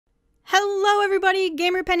Hello everybody,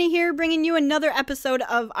 GamerPenny here, bringing you another episode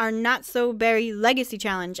of our Not So Berry Legacy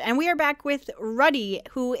Challenge. And we are back with Ruddy,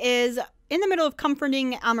 who is in the middle of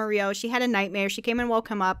comforting Amarillo. She had a nightmare. She came and woke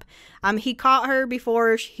him up. He caught her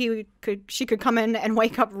before she could come in and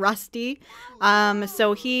wake up Rusty.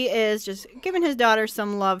 So he is just giving his daughter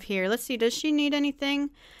some love here. Let's see, does she need anything?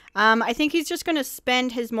 I think he's just going to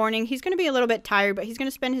spend his morning. He's going to be a little bit tired, but he's going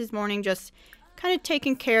to spend his morning just kind of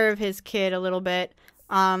taking care of his kid a little bit.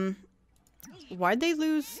 Why'd they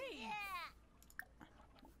lose?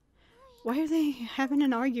 Why are they having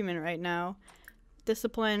an argument right now?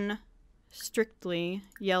 Discipline, strictly,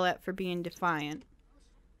 yell at for being defiant.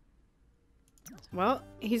 Well,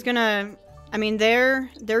 he's gonna, I mean, their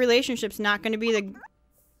relationship's not gonna be the,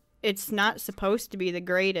 it's not supposed to be the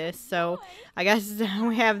greatest, so I guess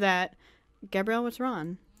we have that. Gabrielle, what's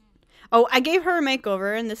wrong? Oh, I gave her a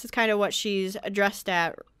makeover, and this is kind of what she's dressed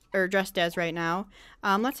as right now.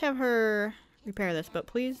 Let's have her repair this, but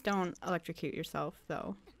please don't electrocute yourself,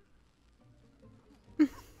 though.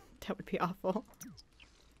 That would be awful.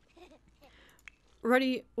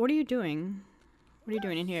 Ruddy, what are you doing? What are you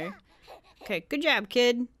doing in here? Okay, good job,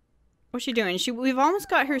 kid. What's she doing? We've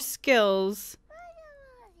almost got her skills.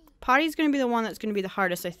 Potty's gonna be the one that's gonna be the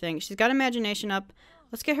hardest, I think. She's got imagination up.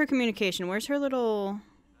 Let's get her communication. Where's her little...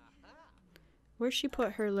 Where's she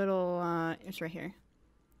put her little... It's right here.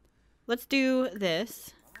 Let's do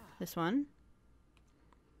this. This one.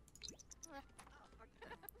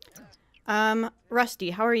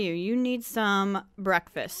 Rusty, how are you? You need some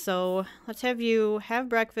breakfast. So let's have you have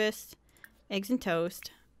breakfast, eggs and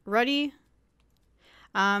toast. Ruddy,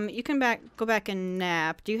 you can go back and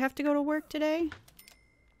nap. Do you have to go to work today?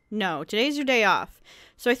 No, today's your day off.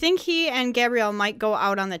 So I think he and Gabrielle might go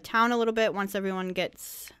out on the town a little bit once everyone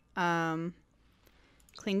gets cleaned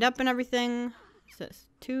up and everything. What's this?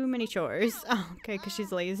 Too many chores. Oh, okay, because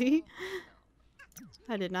she's lazy.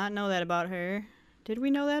 I did not know that about her. Did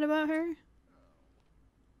we know that about her?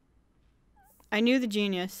 I knew the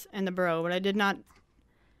genius and the bro, but I did not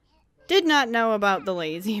know about the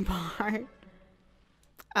lazy part.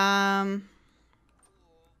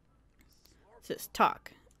 Says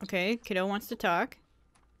talk. Okay, kiddo wants to talk.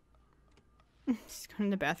 She's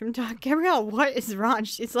going to the bathroom to talk. Gabrielle, what is wrong?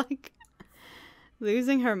 She's like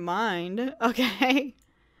losing her mind. Okay.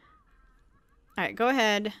 Alright, go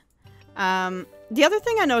ahead. The other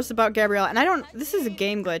thing I noticed about Gabrielle, and this is a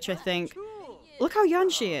game glitch, I think. Look how young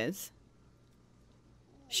she is.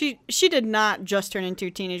 She did not just turn into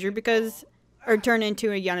a teenager or turn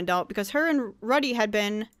into a young adult, because her and Ruddy had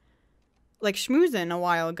been, like, schmoozing a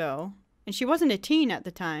while ago. And she wasn't a teen at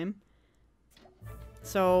the time.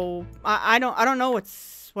 So, I don't know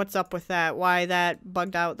what's up with that, why that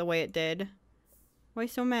bugged out the way it did. Why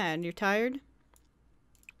so mad? You're tired?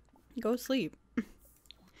 Go sleep.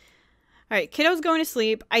 Alright, kiddo's going to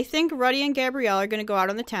sleep. I think Ruddy and Gabrielle are going to go out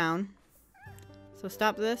on the town. So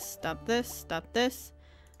stop this, stop this, stop this.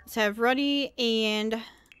 Let's have Ruddy and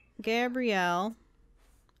Gabrielle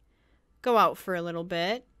go out for a little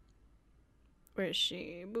bit. Where is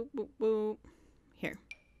she? Boop, boop, boop. Here.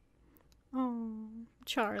 Oh,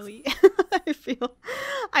 Charlie.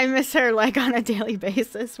 I miss her like on a daily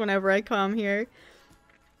basis whenever I come here.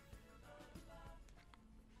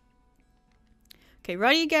 Okay,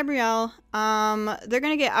 Ruddy, Gabrielle, they're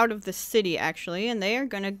gonna get out of the city, actually, and they are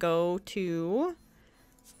gonna go to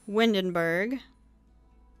Windenburg.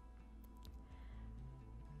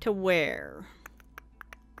 To where?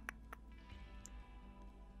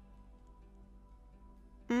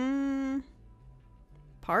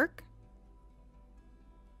 Park?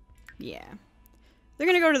 Yeah. They're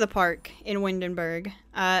gonna go to the park in Windenburg.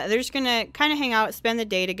 They're just gonna kind of hang out, spend the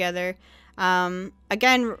day together.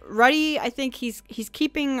 Again, Ruddy, I think he's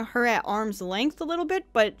keeping her at arm's length a little bit,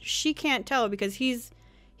 but she can't tell because he's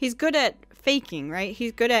good at faking, right?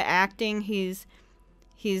 He's good at acting. He's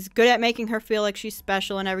good at making her feel like she's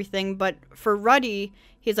special and everything. But for Ruddy,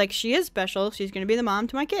 he's like, she is special. She's gonna be the mom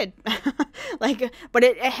to my kid. Like, but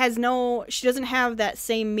it has no. She doesn't have that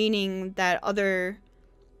same meaning that a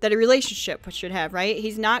relationship should have, right?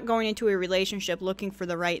 He's not going into a relationship looking for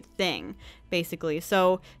the right thing, basically.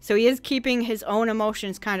 So he is keeping his own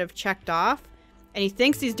emotions kind of checked off, and he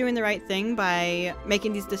thinks he's doing the right thing by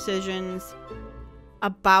making these decisions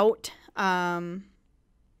about, why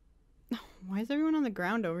is everyone on the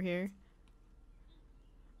ground over here?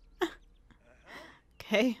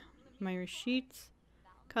 Okay, my receipts.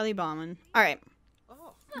 Kali Bauman. Alright.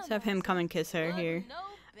 Let's have him come and kiss her here.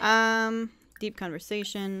 Deep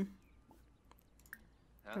conversation.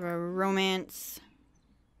 Romance.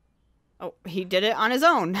 Oh, he did it on his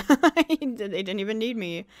own. They didn't even need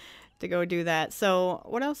me to go do that. So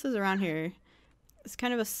what else is around here? It's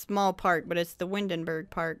kind of a small park, but it's the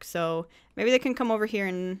Windenburg Park. So maybe they can come over here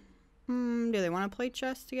and... do they want to play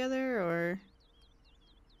chess together, or...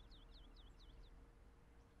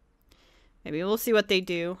 Maybe we'll see what they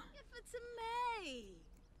do.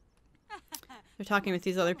 They're talking with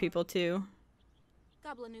these other people, too.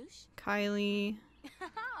 Kylie.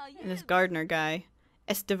 And this gardener guy.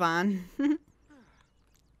 Estevan.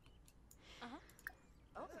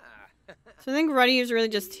 So I think Ruddy is really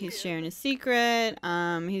just, he's sharing his secret.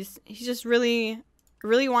 He's just really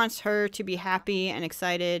wants her to be happy and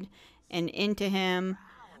excited and into him,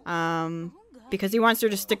 because he wants her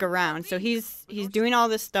to stick around. So he's doing all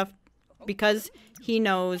this stuff because he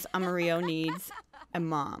knows Amarillo needs a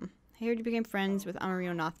mom. I heard you became friends with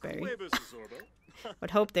Amarillo Nothberry.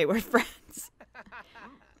 Would hope they were friends.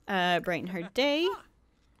 Brighten her day.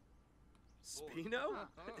 Spino?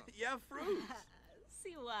 Yeah, fruit.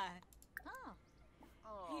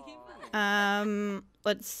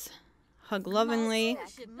 Let's hug lovingly.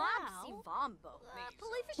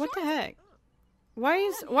 What the heck?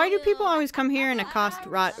 Why do people always come here and accost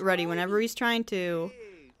Ruddy whenever he's trying to...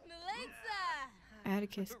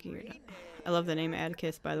 Atticus geared. I love the name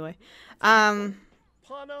Atticus, by the way.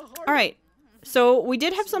 Alright. So we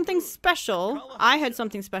did have something special. I had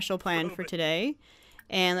something special planned for today.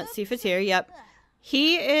 And let's see if it's here. Yep.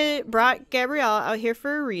 He brought Gabrielle out here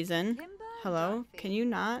for a reason. Hello? Can you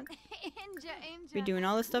not be doing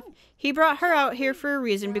all this stuff? He brought her out here for a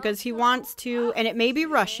reason because he wants to, and it may be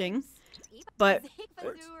rushing, but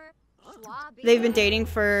they've been dating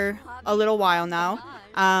for a little while now.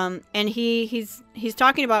 And he's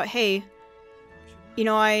talking about, hey, you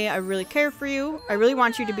know, I really care for you. I really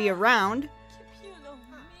want you to be around.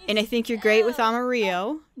 And I think you're great with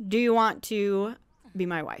Amarillo. Do you want to be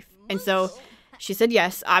my wife? And so she said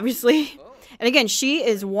yes, obviously. And again, she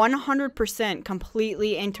is 100%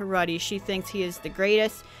 completely into Ruddy. She thinks he is the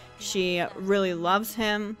greatest. She really loves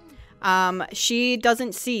him. She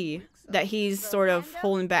doesn't see that he's sort of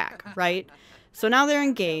holding back, right? So now they're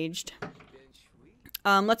engaged.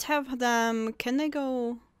 Let's have them... Can they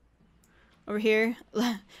go over here?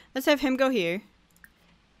 Let's have him go here.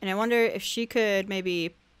 And I wonder if she could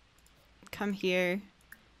maybe come here.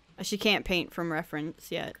 She can't paint from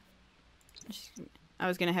reference yet. I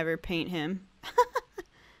was going to have her paint him.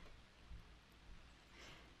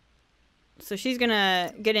 So she's going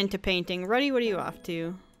to get into painting. Ruddy, what are you off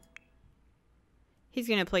to? He's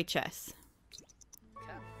going to play chess.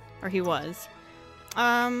 Or he was.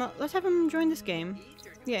 Let's have him join this game.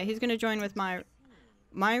 Yeah, he's going to join with Mayra?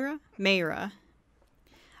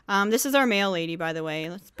 This is our mail lady, by the way.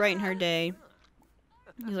 Let's brighten her day.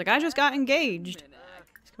 He's like, I just got engaged.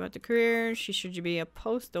 Let's go about the career. She should be a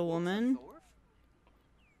postal woman.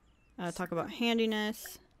 Talk about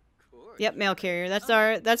handiness. Yep, mail carrier.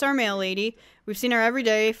 That's our mail lady. We've seen her every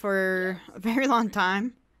day for a very long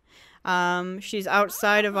time. She's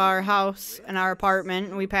outside of our house and our apartment,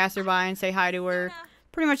 and we pass her by and say hi to her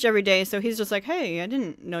pretty much every day. So he's just like, hey, I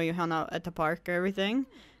didn't know you hung out at the park or everything.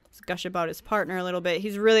 Let's gush about his partner a little bit.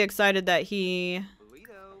 He's really excited that he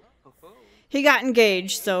got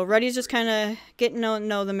engaged. So Ruddy's just kind of getting to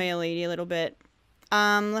know the mail lady a little bit.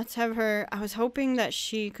 Let's have her... I was hoping that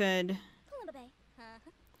she could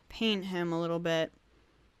paint him a little bit.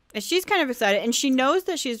 And she's kind of excited, and she knows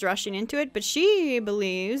that she's rushing into it, but she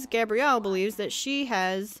believes, Gabrielle believes, that she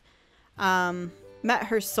has met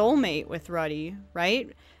her soulmate with Ruddy,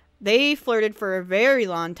 right? They flirted for a very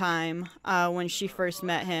long time when she first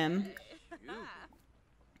met him.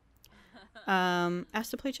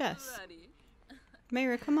 Asked to play chess.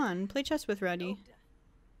 Mayra, come on, play chess with Ruddy.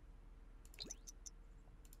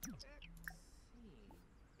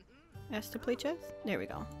 Asked to play chess? There we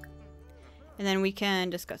go. And then we can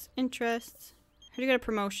discuss interests. Her to get a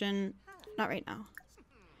promotion. Not right now.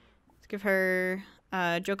 Let's give her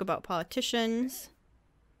a joke about politicians.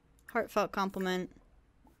 Heartfelt compliment.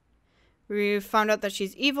 We found out that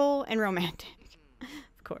she's evil and romantic.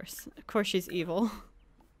 Of course. Of course she's evil.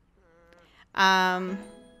 Let's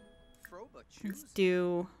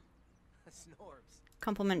do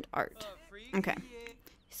compliment art. Okay.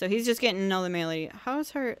 So he's just getting to know the mail lady.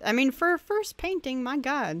 How's her... I mean, for her first painting, my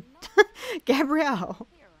god. Gabrielle.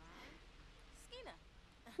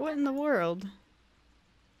 What in the world?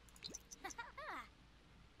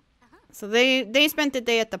 So they spent the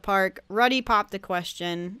day at the park. Ruddy popped the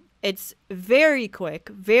question. It's very quick,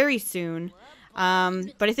 very soon.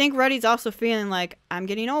 But I think Ruddy's also feeling like, I'm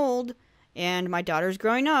getting old, and my daughter's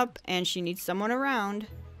growing up, and she needs someone around.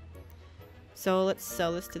 So let's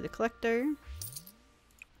sell this to the collector.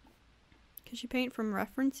 Can she paint from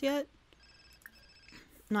reference yet?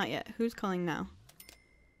 not yet. Who's calling now?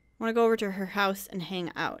 I want to go over to her house and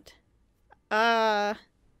hang out. To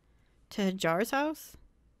Hajar's house?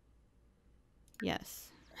 Yes.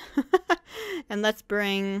 And let's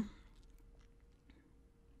bring...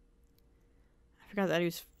 I forgot that he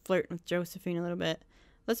was flirting with Josephine a little bit.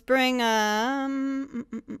 Let's bring,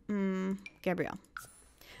 Gabrielle.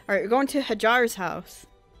 Alright, we're going to Hajar's house.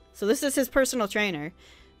 So this is his personal trainer.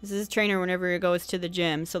 This is his trainer whenever he goes to the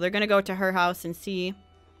gym. So they're going to go to her house and see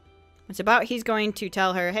what's about. He's going to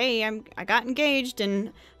tell her, hey, I got engaged.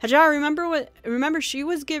 And Hajar, remember she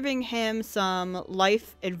was giving him some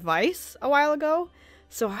life advice a while ago.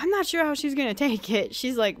 So I'm not sure how she's going to take it.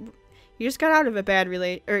 She's like, you just got out of a bad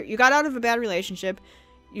relationship.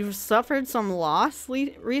 You've suffered some loss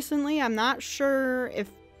recently. I'm not sure if,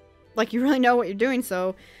 like, you really know what you're doing.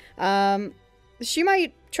 So, she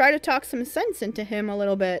might try to talk some sense into him a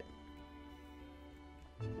little bit.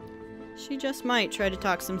 She just might try to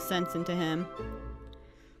talk some sense into him.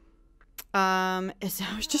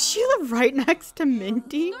 Does she live right next to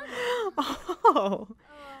Minty? Oh,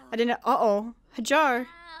 I didn't. Uh-oh. Hajar,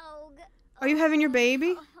 are you having your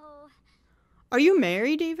baby? Are you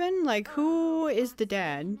married even? Like, who is the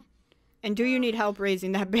dad? And do you need help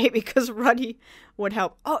raising that baby? Because Ruddy would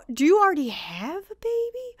help. Oh, do you already have a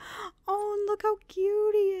baby? Oh, and look how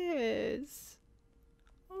cute he is.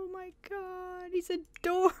 Oh my god, he's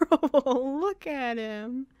adorable. Look at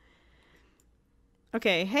him.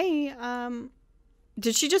 Okay, hey,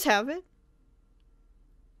 did she just have it?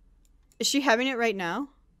 Is she having it right now?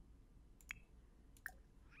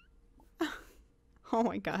 Oh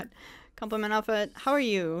my god. Compliment outfit. How are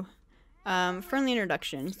you? Friendly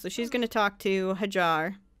introduction. So she's gonna talk to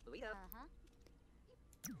Hajar.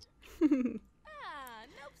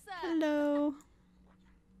 Hello.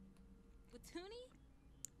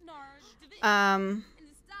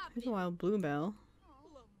 Here's a wild bluebell.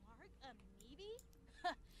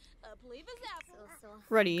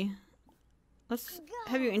 Ruddy, let's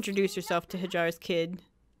have you introduce yourself to Hajar's kid.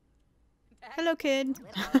 Hello, kid.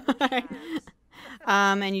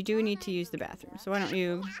 And you do need to use the bathroom, so why don't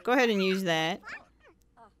you go ahead and use that.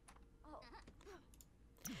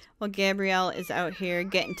 Well, Gabrielle is out here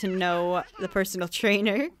getting to know the personal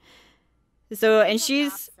trainer. So, and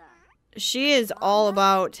she is all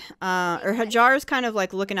about, or Hajar's kind of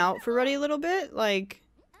like looking out for Ruddy a little bit. Like,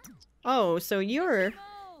 oh, so you're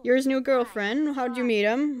his new girlfriend. How'd you meet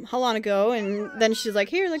him? How long ago? And then she's like,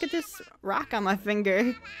 here, look at this rock on my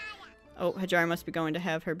finger. Oh, Hajar must be going to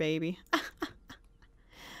have her baby.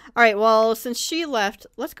 Alright, well, since she left,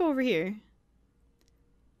 let's go over here.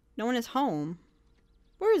 No one is home.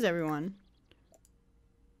 Where is everyone?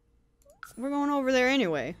 We're going over there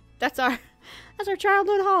anyway. That's our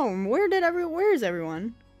childhood home. Where is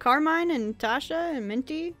everyone? Carmine and Tasha and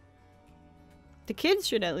Minty? The kids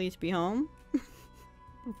should at least be home.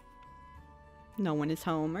 No one is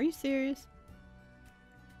home. Are you serious?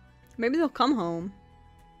 Maybe they'll come home.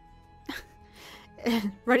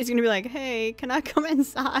 Ruddy's gonna be like, hey, can I come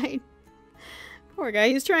inside? Poor guy.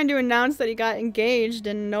 He's trying to announce that he got engaged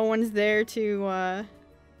and no one's there to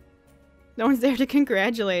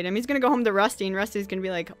congratulate him. He's gonna go home to Rusty and Rusty's gonna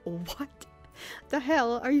be like, what the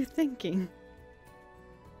hell are you thinking?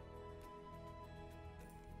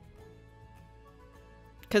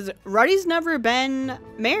 Because Ruddy's never been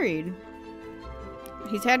married.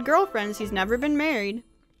 He's had girlfriends. He's never been married.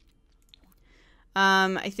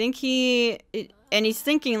 I think and he's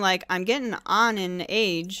thinking, like, I'm getting on in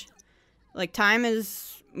age. Like, time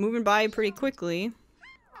is moving by pretty quickly.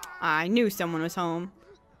 I knew someone was home.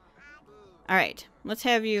 Alright, let's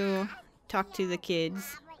have you talk to the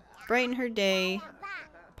kids. Brighten her day.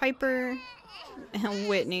 Piper and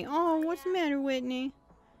Whitney. Oh, what's the matter, Whitney?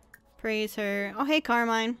 Praise her. Oh, hey,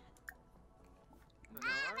 Carmine.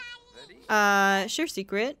 Share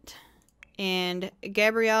secret. And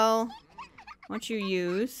Gabrielle, why don't you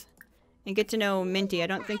use and get to know Minty. I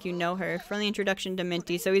don't think you know her. Friendly introduction to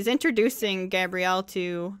Minty. So he's introducing Gabrielle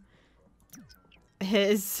to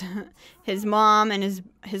his mom and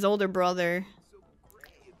his older brother.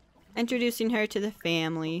 Introducing her to the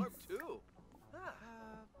family.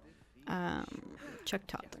 Chuck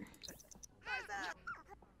Toddler.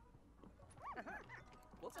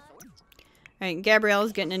 Alright,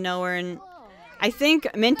 Gabrielle's getting to know her, and I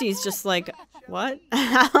think Minty's just like, what?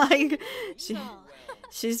 Like,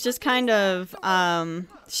 she's just kind of,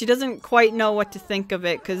 she doesn't quite know what to think of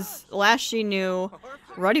it, because last she knew,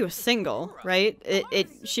 Ruddy was single, right?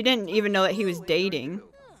 She didn't even know that he was dating.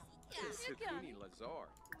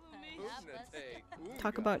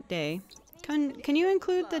 Talk about day. Can you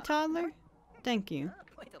include the toddler? Thank you.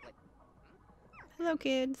 Hello,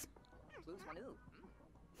 kids.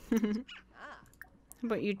 How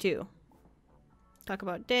about you too? Talk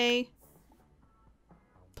about day.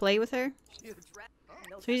 Play with her.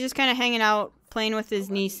 So he's just kind of hanging out, playing with his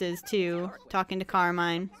nieces too, talking to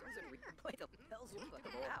Carmine.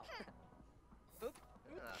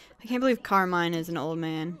 I can't believe Carmine is an old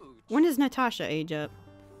man. When does Natasha age up?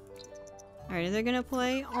 Alright, are they gonna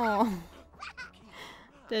play? Oh,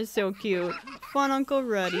 that's so cute. Fun Uncle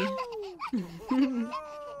Ruddy.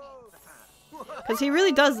 Because he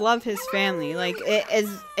really does love his family. Like,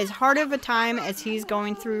 as hard of a time as he's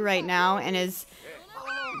going through right now, and as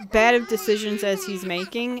bad of decisions as he's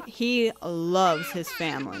making, he loves his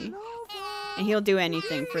family. And he'll do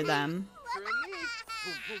anything for them.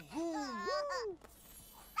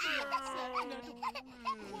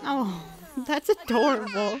 Oh, that's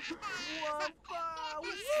adorable.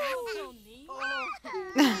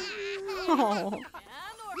 Oh.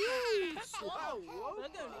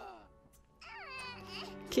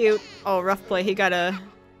 Cute. Oh, rough play. He got a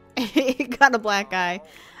he got a black eye.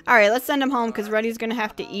 Alright, let's send him home because Ruddy's gonna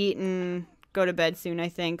have to eat and go to bed soon, I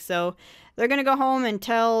think. So they're gonna go home and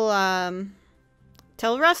tell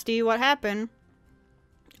Rusty what happened.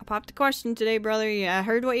 I popped a question today, brother. Yeah, I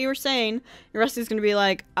heard what you were saying. And Rusty's gonna be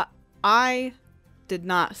like, I did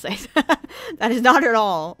not say that. That is not at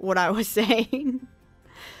all what I was saying.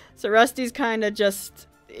 So Rusty's kind of just,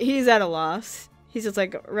 he's at a loss. He's just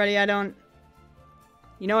like, Ruddy, I don't,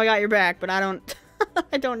 you know I got your back, but I don't,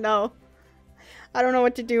 I don't know. I don't know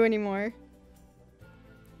what to do anymore.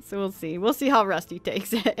 So we'll see. We'll see how Rusty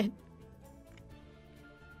takes it.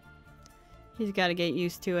 He's got to get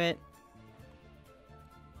used to it.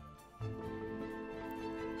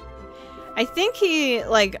 I think he,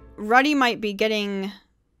 like, Ruddy might be getting,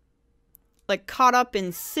 like, caught up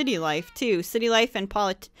in city life, too. City life and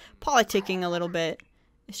politicking a little bit.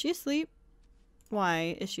 Is she asleep?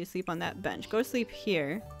 Why is she asleep on that bench? Go to sleep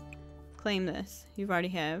here. Claim this. You already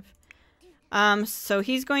have. So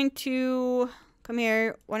he's going to come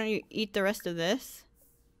here. Why don't you eat the rest of this?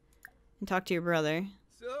 And talk to your brother.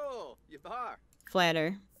 So, you bar.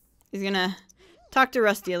 Flatter. He's gonna talk to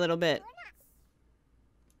Rusty a little bit.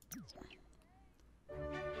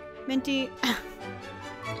 Minty.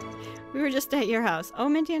 We were just at your house. Oh,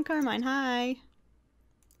 Minty and Carmine, hi.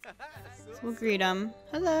 So we'll greet them.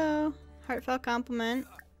 Hello. Heartfelt compliment.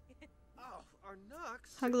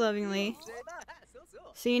 Hug lovingly.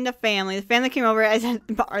 Seeing the family. The family came over.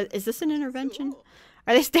 Is this an intervention?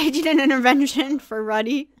 Are they staging an intervention for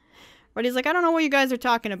Ruddy? Ruddy's like, I don't know what you guys are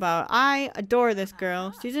talking about. I adore this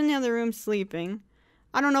girl. She's in the other room sleeping.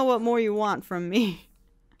 I don't know what more you want from me.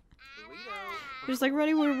 He's like,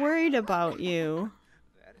 Ruddy, we're worried about you.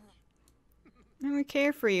 And we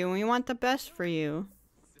care for you. And we want the best for you.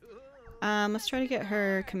 Let's try to get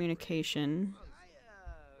her communication.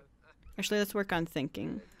 Actually, let's work on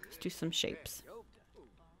thinking. Let's do some shapes.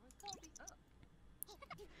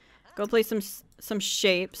 Go play some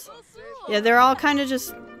shapes. Yeah, they're all kind of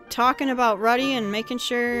just talking about Ruddy and making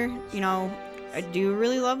sure, you know, I do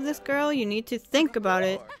really love this girl. You need to think about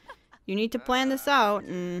it. You need to plan this out.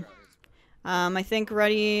 And I think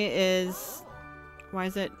Ruddy is... Why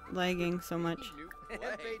is it lagging so much?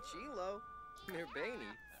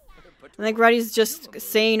 I think Ruddy's just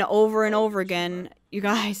saying over and over again, you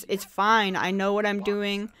guys, it's fine. I know what I'm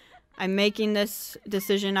doing. I'm making this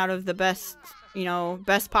decision out of the best, you know,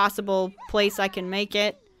 best possible place I can make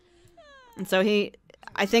it. And so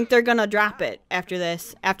I think they're gonna drop it after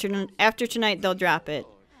this. After tonight, they'll drop it.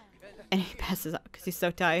 And he passes out because he's so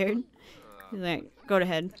tired. He's like, go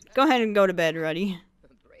ahead. Go ahead and go to bed, Ruddy.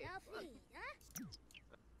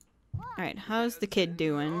 Alright, how's the kid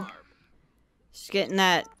doing? She's getting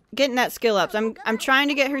that skill up. So I'm trying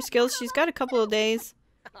to get her skills. She's got a couple of days.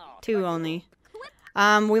 2 only.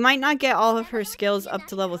 We might not get all of her skills up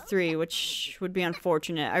to level 3, which would be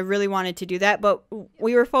unfortunate. I really wanted to do that, but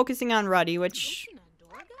we were focusing on Ruddy, which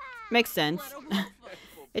makes sense.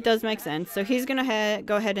 It does make sense. So he's gonna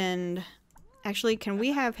go ahead and... Actually, can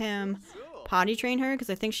we have him potty train her?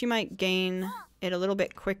 Because I think she might gain it a little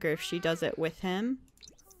bit quicker if she does it with him.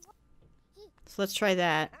 So let's try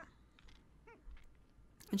that.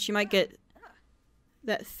 And she might get...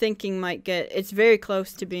 That thinking might get... It's very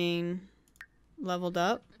close to being leveled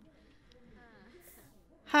up.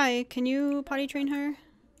 Hi, can you potty train her?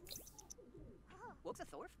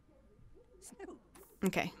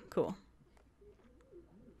 Okay, cool.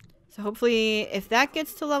 So hopefully, if that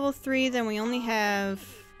gets to level 3, then we only have...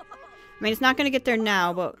 I mean, it's not going to get there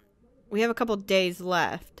now, but we have a couple days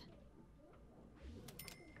left.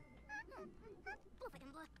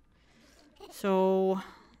 So,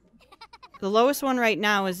 the lowest one right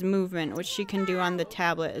now is movement, which she can do on the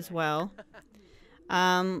tablet as well.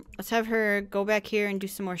 Let's have her go back here and do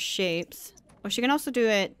some more shapes. Oh, she can also do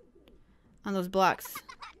it on those blocks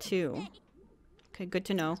too. Okay, good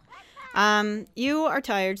to know. You are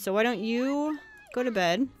tired, so why don't you go to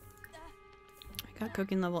bed? I got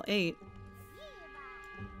cooking level 8.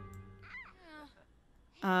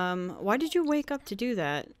 Why did you wake up to do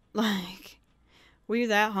that? Like, were you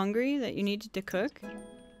that hungry that you needed to cook?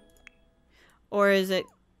 Or is it...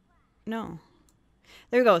 No.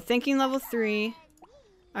 There we go. Thinking level 3.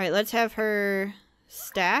 Alright, let's have her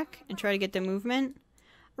stack and try to get the movement.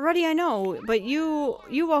 Already I know, but you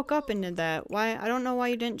woke up and did that. Why? I don't know why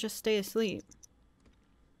you didn't just stay asleep.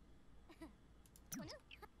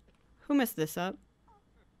 Who messed this up?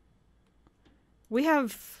 We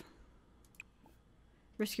have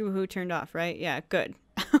Risky Woohoo turned off, right? Yeah, good.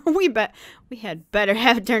 we had better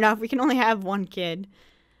have it turned off. We can only have one kid.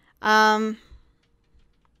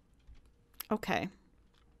 Okay.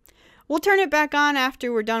 We'll turn it back on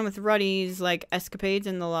after we're done with Ruddy's, like, escapades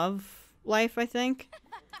in the love life, I think.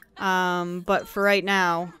 But for right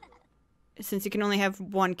now, since you can only have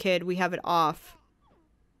one kid, we have it off.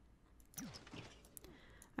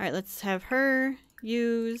 Alright, let's have her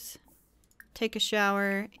use, take a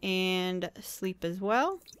shower, and sleep as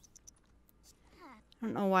well. I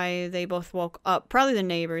don't know why they both woke up. Probably the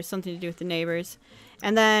neighbors, something to do with the neighbors.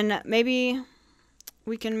 And then maybe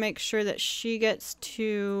we can make sure that she gets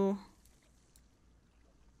to...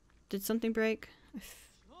 Did something break? I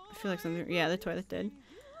feel like something... Yeah, the toilet did.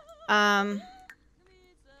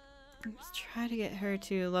 Let's try to get her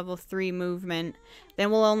to level 3 movement. Then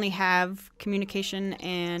we'll only have communication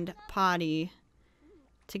and potty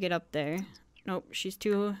to get up there. Nope, she's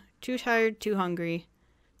too tired, too hungry.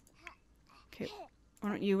 Okay, why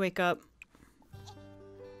don't you wake up?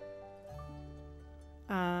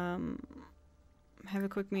 Have a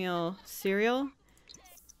quick meal, cereal,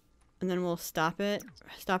 and then we'll stop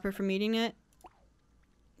her from eating it.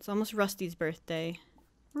 It's almost Rusty's birthday.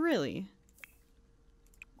 Really?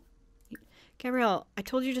 Gabrielle, I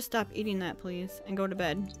told you to stop eating that, please, and go to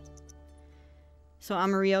bed. So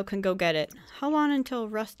Amarillo can go get it. How long until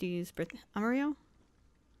Rusty's birthday? Amarillo?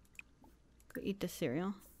 Go eat this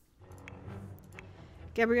cereal.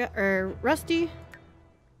 Gabrielle, Rusty?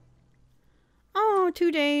 Oh,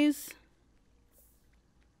 2 days.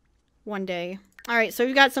 1 day. Alright, so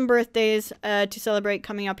we've got some birthdays to celebrate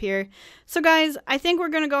coming up here. So guys, I think we're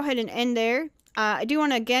going to go ahead and end there. I do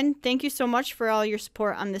want to, again, thank you so much for all your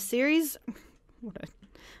support on the series. What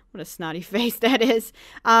a snotty face that is.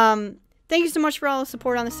 Thank you so much for all the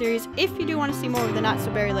support on the series. If you do want to see more of the Not So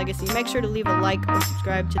Berry Legacy, make sure to leave a like or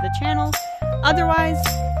subscribe to the channel. Otherwise,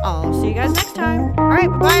 I'll see you guys next time. Alright,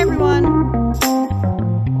 bye everyone.